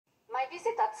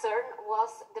visit at CERN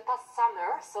was the past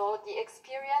summer, so the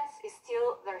experience is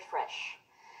still very fresh.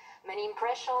 Many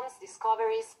impressions,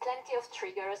 discoveries, plenty of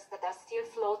triggers that are still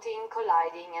floating,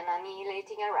 colliding and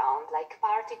annihilating around like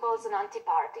particles and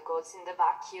antiparticles in the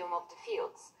vacuum of the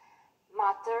fields.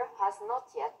 Matter has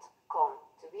not yet come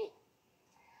to be.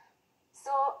 So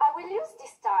I will use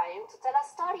this time to tell a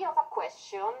story of a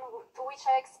question to which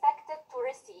I expected to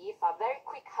receive a very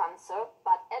quick answer,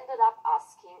 but ended up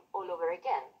asking all over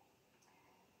again.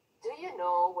 Do you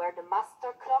know where the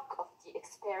master clock of the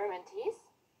experiment is?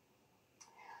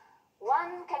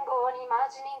 One can go on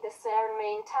imagining the CERN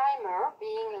main timer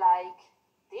being like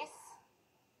this,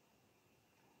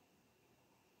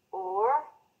 or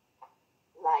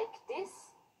like this.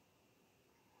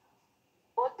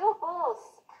 Although both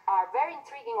are very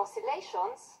intriguing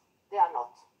oscillations, they are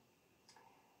not.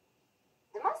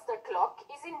 The master clock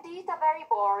is indeed a very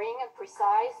boring and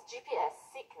precise GPS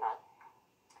signal,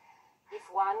 if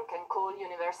one can call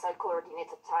universal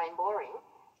coordinated time boring,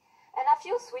 and a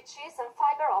few switches and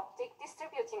fiber optic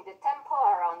distributing the tempo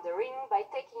around the ring by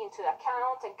taking into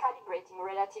account and calibrating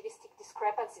relativistic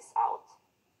discrepancies out.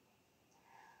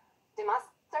 The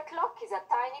master clock is a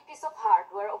tiny piece of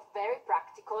hardware of very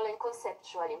practical and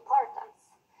conceptual importance.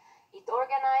 It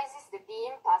organizes the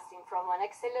beam passing from one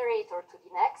accelerator to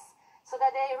the next so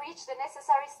that they reach the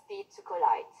necessary speed to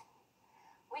collide.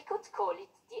 We could call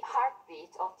it the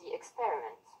heartbeat of the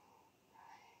experiment.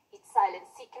 Its silent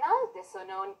signal, the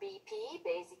so-known BP,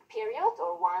 basic period,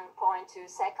 or 1.2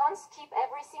 seconds, keep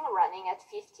everything running at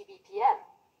 50 BPM.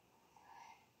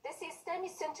 The system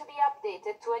is soon to be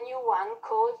updated to a new one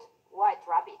called White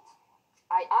Rabbit.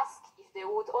 I asked if they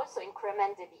would also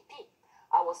increment the BP.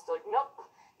 I was told nope.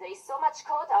 There is so much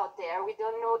code out there, we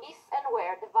don't know if and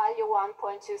where the value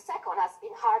 1.2 second has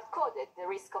been hard-coded. The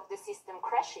risk of the system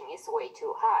crashing is way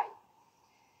too high.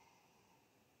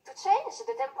 To change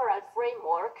the temporal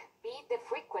framework, be it the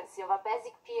frequency of a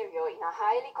basic period in a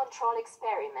highly controlled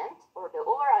experiment, or the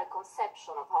overall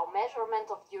conception of how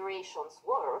measurement of durations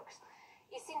works,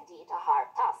 is indeed a hard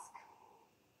task.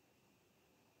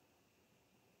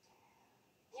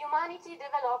 Humanity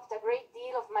developed a great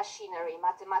deal of machinery,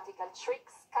 mathematical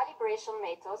tricks, calibration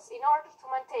methods in order to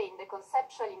maintain the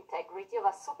conceptual integrity of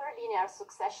a superlinear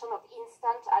succession of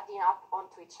instants adding up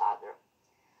onto each other.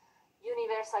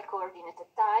 Universal Coordinated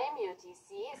Time,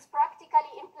 UTC, is practically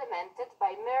implemented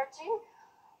by merging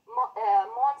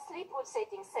monthly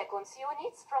pulsating seconds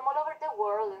units from all over the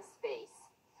world and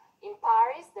space. In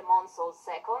Paris, the months-old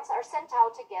seconds are sent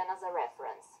out again as a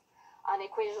reference. An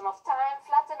equation of time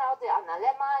flattens out the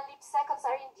analemma, and leap seconds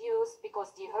are induced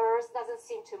because the Earth doesn't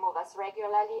seem to move as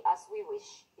regularly as we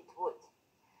wish it would.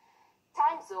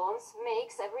 Time zones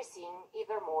makes everything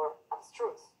even more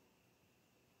abstruse.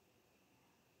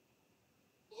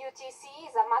 UTC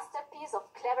is a masterpiece of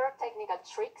clever technical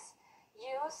tricks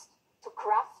used to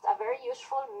craft a very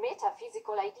useful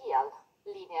metaphysical ideal,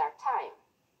 linear time.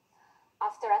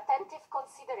 After attentive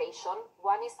consideration,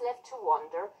 one is left to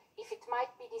wonder if it might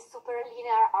be the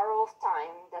superlinear arrow of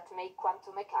time that made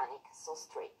quantum mechanics so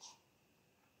strange.